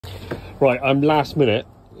Right, I'm last minute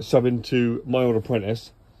subbing to my old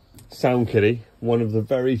apprentice, Sound Kitty, one of the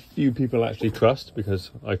very few people I actually trust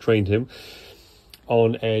because I trained him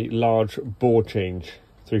on a large board change,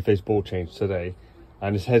 3-phase board change today,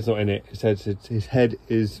 and his head's not in it. His head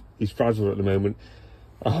is, he's frazzled at the moment.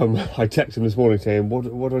 I texted him this morning saying, what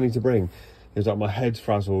do I need to bring? He was like, my head's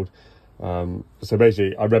frazzled. So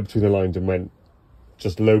basically I read between the lines and went,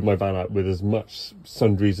 just load my van up with as much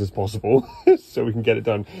sundries as possible so we can get it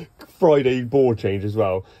done. Friday board change as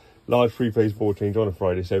well. Large 3-phase board change on a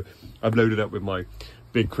Friday. So I've loaded up with my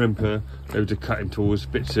big crimper, loads of cutting tools,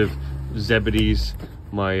 bits of Zebedee's,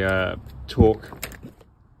 my torque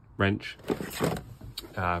wrench,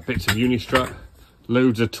 bits of Unistrut,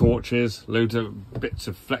 loads of torches, loads of bits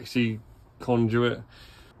of flexi conduit,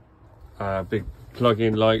 big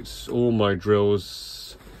plug-in lights, all my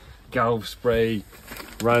drills, galv spray,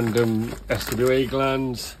 random SWA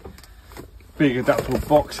glands, big adaptable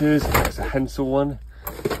boxes, that's a Hensel one,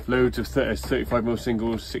 loads of 35mm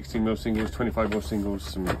singles, 16mm singles, 25mm singles,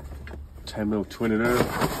 some 10mm twin and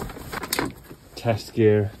earth, test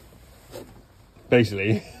gear,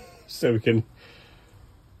 basically so we can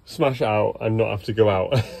smash it out and not have to go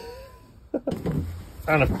out.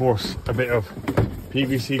 And of course a bit of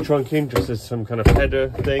PVC trunking just as some kind of header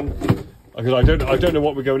thing, because I don't know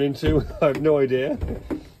what we're going into. I have no idea.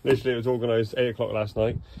 Literally it was organised 8 o'clock last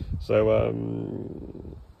night, so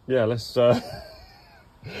yeah, let's and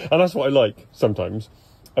that's what I like sometimes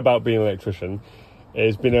about being an electrician,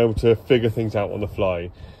 is being able to figure things out on the fly,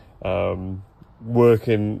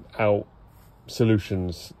 working out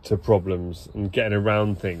solutions to problems and getting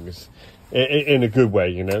around things in a good way,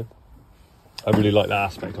 you know. I really like that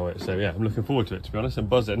aspect of it, so yeah, I'm looking forward to it, to be honest. I'm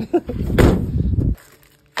buzzing.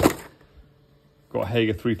 Got a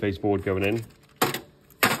Hager 3-phase board going in.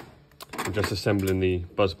 I'm just assembling the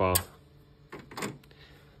buzz bar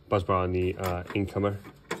and the incomer.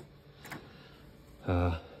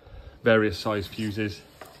 Various size fuses,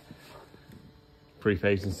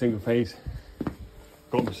 3-phase and single phase.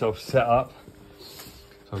 Got myself set up.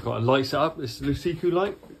 So I've got a light set up. This Lucicu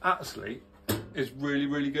light, actually, is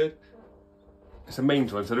really good. It's a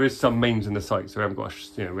mains one, so there is some mains in the site, so we haven't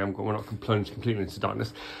got, we're not plunged completely into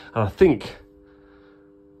darkness. And I think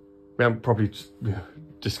we haven't probably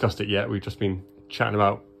discussed it yet. We've just been chatting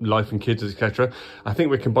about life and kids, etc. I think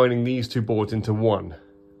we're combining these two boards into one.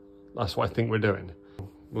 That's what I think we're doing.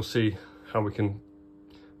 We'll see how we can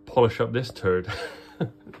polish up this turd.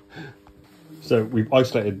 So we've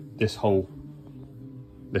isolated this whole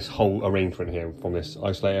arrangement here from this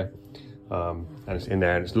isolator, and it's in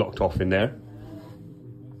there and it's locked off in there.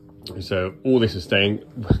 So all this is staying.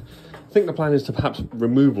 I think the plan is to perhaps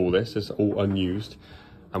remove all this, it's all unused,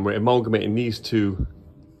 and we're amalgamating these two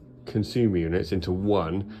consumer units into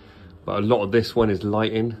one. But a lot of this one is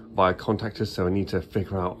lighting via contactors, so I need to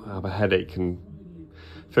figure out, I have a headache and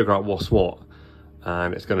figure out what's what,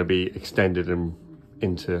 and it's going to be extended and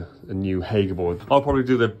into a new Hager board. I'll probably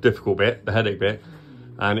do the difficult bit, the headache bit,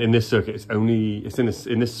 and in this circuit it's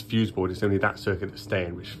in this fuse board, it's only that circuit that's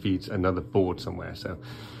staying, which feeds another board somewhere. So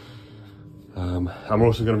I'm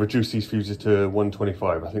also going to reduce these fuses to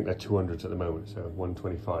 125. I think they're 200s at the moment, so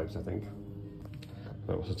 125s I think.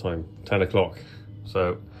 That was the time, 10 o'clock.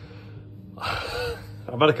 So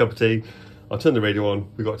I've had a cup of tea, I'll turn the radio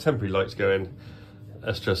on, we've got temporary lights going,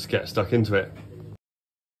 let's just get stuck into it.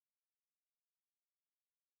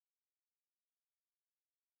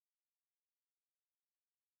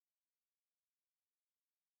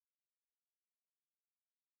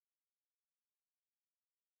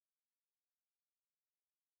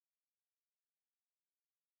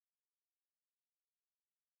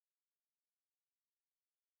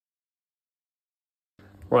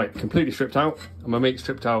 Right, completely stripped out, and my mate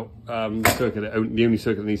stripped out the circuit, the only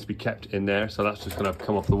circuit that needs to be kept in there, so that's just going to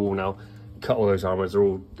come off the wall now. Cut all those armors, they're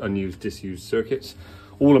all unused, disused circuits.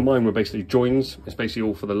 All of mine were basically joins, it's basically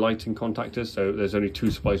all for the lighting contactors, so there's only 2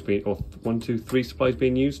 supplies being, or 3 supplies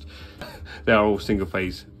being used. They are all single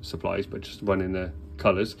phase supplies, but just running the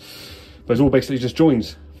colours. But it's all basically just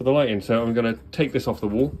joins for the lighting, so I'm going to take this off the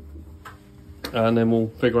wall, and then we'll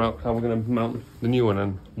figure out how we're going to mount the new one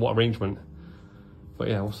and what arrangement. But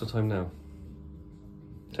yeah, what's the time now?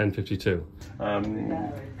 10:52. And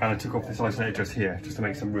I took off this isolator just here, just to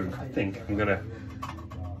make some room. I think I'm gonna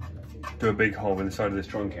do a big hole in the side of this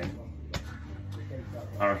trunking.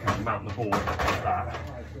 I reckon I can mount the board like that.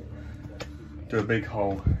 Do a big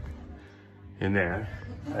hole in there,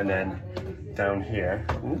 and then down here,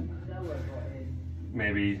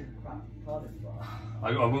 maybe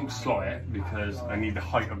I won't slot it because I need the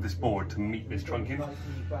height of this board to meet this trunking.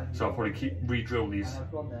 So I'll probably re-drill these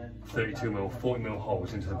 32mm, 40mm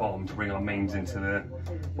holes into the bottom to bring our mains into the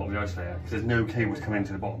bottom of the isolator. Because there's no cables coming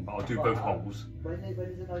into the bottom, but I'll do both holes.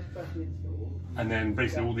 And then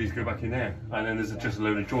basically all these go back in there. And then there's just a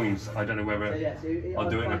load of joins. I don't know whether I'll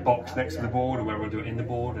do it in a box next to the board or whether I'll do it in the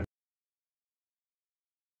board.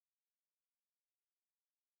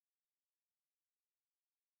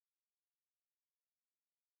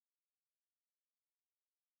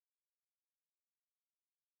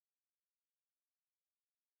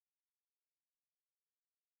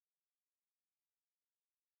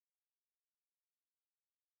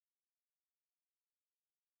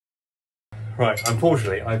 Right,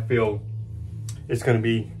 unfortunately, I feel it's going to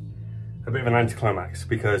be a bit of an anticlimax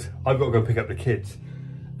because I've got to go pick up the kids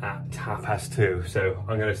at 2:30. So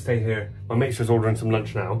I'm going to stay here. My mate's just ordering some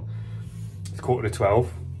lunch now. It's 11:45.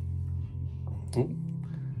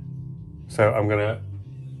 So I'm going to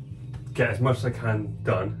get as much as I can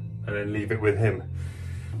done and then leave it with him.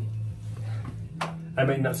 I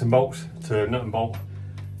make nuts and bolts to nut and bolt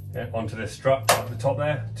onto this strut at the top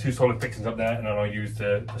there. 2 solid fixings up there, and then I'll use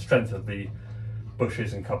the strength of the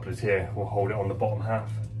bushes and couplers here. We'll hold it on the bottom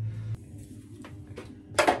half.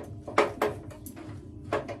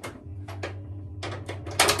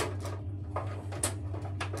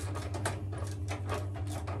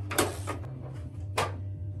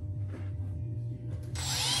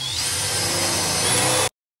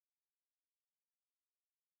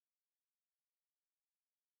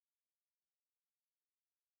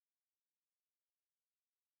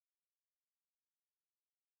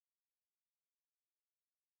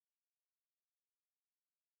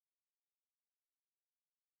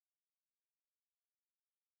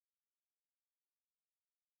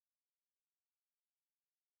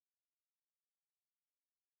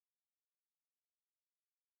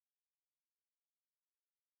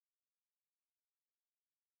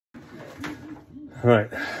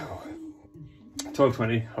 Right,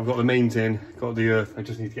 12:20. I've got the mains in, got the earth. I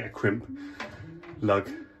just need to get a crimp lug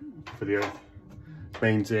for the earth.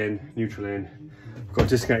 Mains in, neutral in. I've got to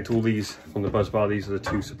disconnect all these from the buzz bar. These are the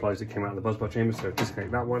 2 supplies that came out of the buzz bar chamber. So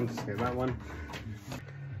disconnect that one, disconnect that one.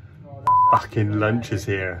 Fucking lunch is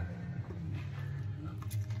here.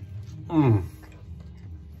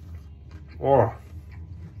 Oh.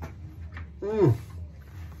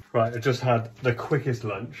 Right, I just had the quickest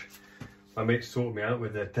lunch. My mate sorted me out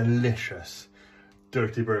with a delicious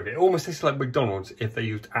dirty burger. It almost tastes like McDonald's if they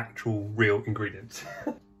used actual real ingredients.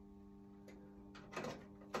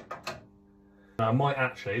 I might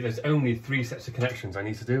actually, there's only 3 sets of connections I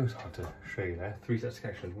need to do. It's hard to show you there. 3 sets of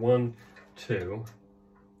connections. 1, 2,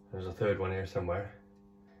 there's a 3rd one here somewhere.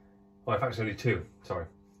 Oh, in fact it's only 2, sorry.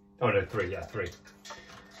 Oh no, 3, yeah, 3.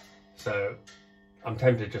 So I'm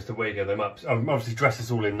tempted just to wiggle them up. I've obviously dressed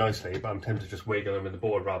this all in nicely, but I'm tempted to just wiggle them in the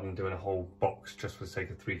board rather than doing a whole box just for the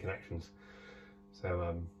sake of 3 connections.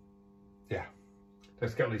 So yeah,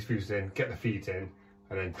 let's get all these fuses in, get the feeds in,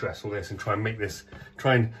 and then dress all this and try and make this,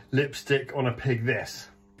 try and lipstick on a pig this.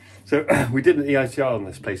 So we did an EICR on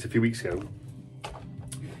this place a few weeks ago.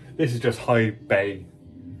 This is just high bay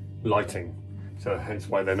lighting, so hence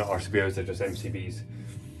why they're not RCBOs, they're just MCBs,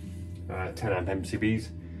 10 amp MCBs.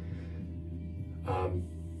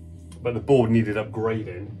 But the board needed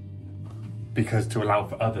upgrading because to allow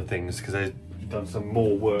for other things, because they've done some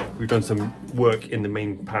more work. We've done some work in the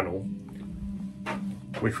main panel,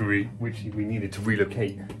 which we needed to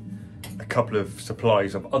relocate a couple of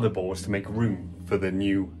supplies of other boards to make room for the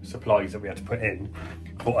new supplies that we had to put in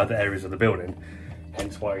for other areas of the building.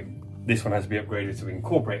 Hence why this one has to be upgraded so we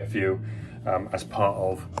incorporate a few as part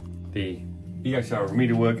of the EICR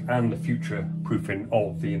remedial work and the future proofing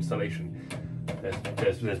of the installation.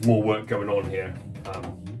 There's more work going on here,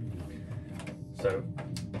 so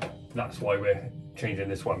that's why we're changing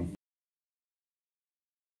this one.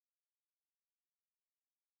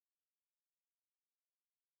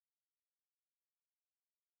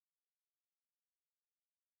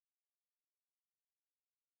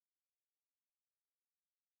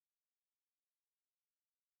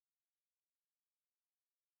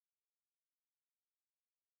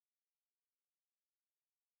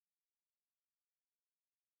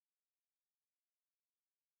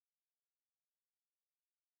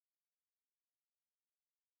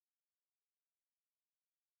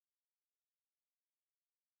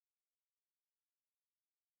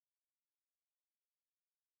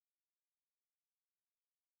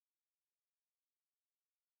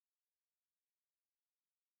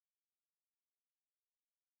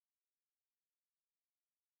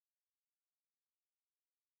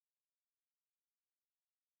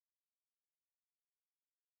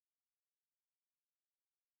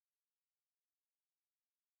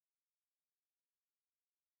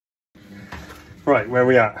 Right, where are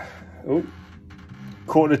we at? Oh,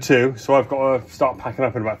 1:45, so I've got to start packing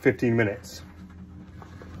up in about 15 minutes.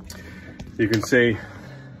 You can see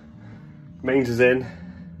mains is in.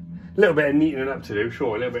 A little bit of neatening up to do,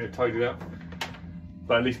 sure, a little bit of tidying up,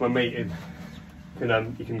 but at least my mate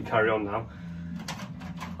he can carry on now.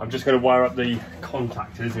 I'm just going to wire up the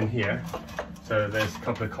contactors in here. So there's a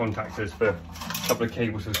couple of contactors for a couple of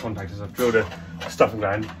cables for the contactors. I've drilled a stuffing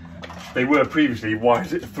gland. They were previously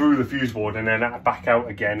wired it through the fuse board and then back out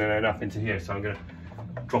again and then up into here. So I'm going to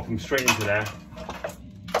drop them straight into there,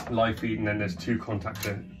 live feed, and then there's two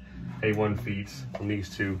contactor A1 feeds on these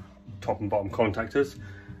two top and bottom contactors,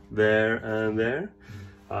 there and there.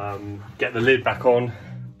 Get the lid back on,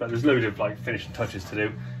 but there's loads of like finishing touches to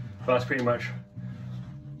do. But that's pretty much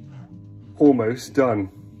almost done.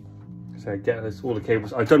 So get this, all the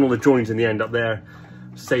cables. I've done all the joins in the end up there.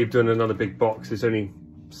 Saved on another big box. There's only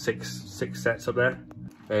six sets up there.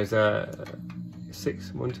 There's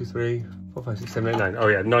 6, 1, 2, 3, 4, 5, 6, 7, 8, 9. Oh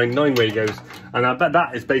yeah, nine radios. And I bet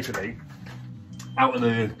that is basically out of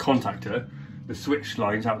the contactor. The switch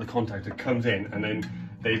lines out of the contactor comes in, and then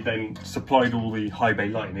they've then supplied all the high bay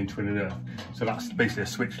lighting into an earth. So that's basically a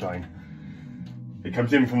switch line. It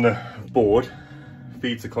comes in from the board,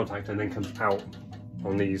 feeds the contactor, and then comes out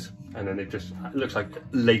on these. And then it looks like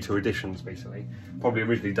later additions basically. Probably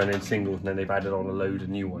originally done in singles, and then they've added on a load of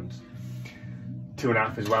new ones.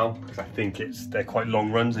 2.5 as well, because I think they're quite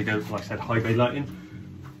long runs. They go, like I said, high bay lighting.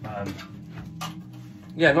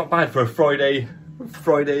 Yeah, not bad for a Friday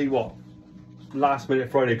what? Last minute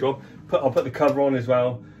Friday job. I'll put the cover on as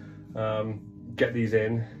well. Get these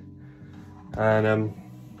in, and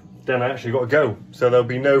then I actually got to go. So there'll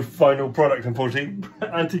be no final product, unfortunately.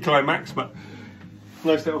 Anti-climax, but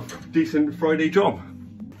nice little decent Friday job.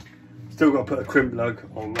 Still got to put a crimp lug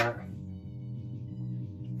on that.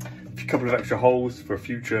 A couple of extra holes for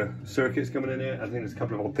future circuits coming in here. I think there's a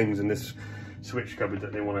couple of odd things in this switch cupboard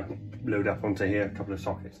that they want to load up onto here. A couple of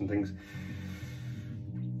sockets and things.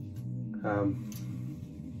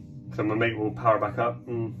 So my mate will power back up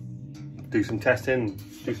and do some testing,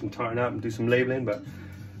 do some tightening up and do some labelling, but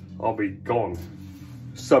I'll be gone.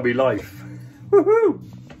 Subby life. Woohoo!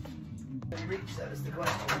 Reach, that was the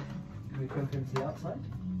question. Can we crimp into the outside?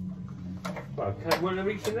 Well, will I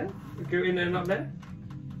reach in there? Go in there and up there?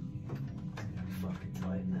 Fucking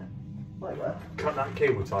tight, isn't it? Might work. Cut that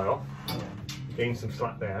cable tie off. Gain some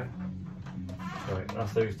slack there. Right,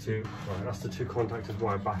 that's those two. Right, that's the two contactors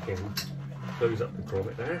wired back in. Close up the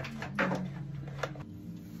grommet there.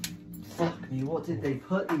 Fuck me, what did they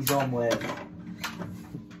put these on with?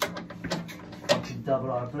 Fucking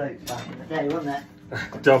double-R blokes back in the day, wasn't it?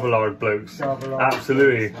 Double-R blokes.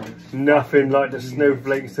 Absolutely. Blokes. Nothing like the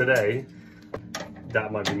snowflakes today.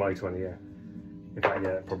 That might be my 20, yeah. In fact,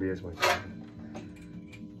 yeah, it probably is my 20.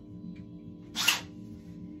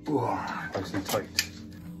 Ooh, nice and tight.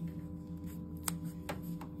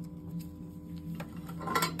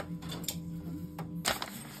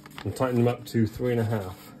 And tighten them up to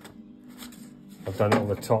 3.5. I've done it on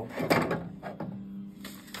the top.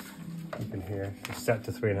 You can hear it's set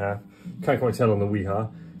to 3.5. Can't quite tell on the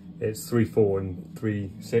Weeha. It's 3.4 and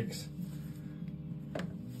 3.6.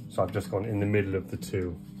 So I've just gone in the middle of the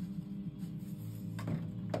two.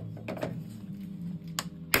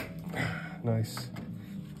 Nice.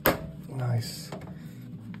 Nice.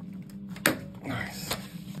 Nice.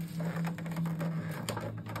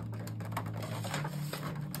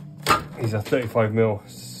 These are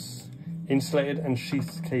 35mm insulated and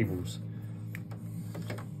sheathed cables.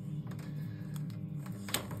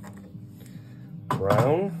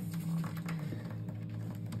 Brown.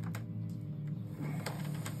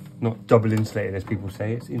 Not double insulated as people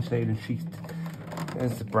say, it's insulated and sheathed.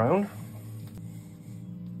 There's the brown.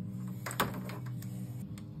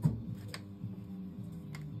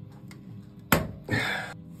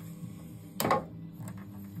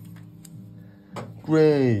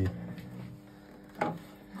 Grey.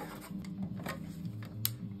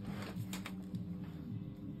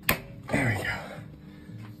 There we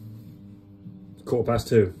go.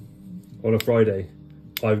 2:15 on a Friday.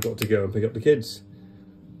 I've got to go and pick up the kids.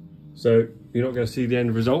 So you're not going to see the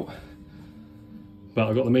end result, but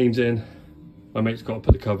I've got the mains in. My mate's got to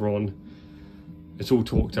put the cover on. It's all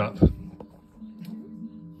torqued up.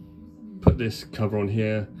 Put this cover on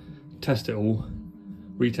here, test it all,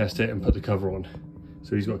 retest it and put the cover on.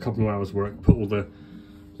 So he's got a couple more hours work, put all the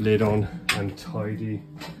lid on and tidy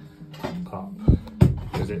up,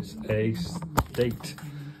 because it's a state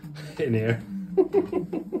in here.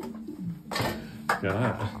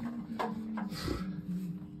 Yeah.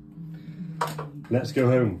 Let's go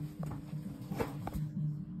home.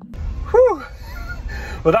 Whew.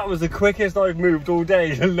 Well, that was the quickest I've moved all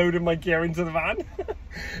day, loading my gear into the van.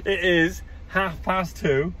 It is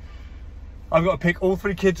 2:30. I've got to pick all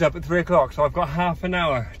 3 kids up at 3 o'clock, so I've got half an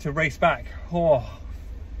hour to race back. Oh,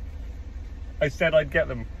 I said I'd get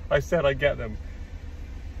them. I said I'd get them.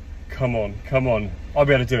 Come on, come on. I'll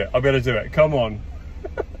be able to do it. I'll be able to do it. Come on.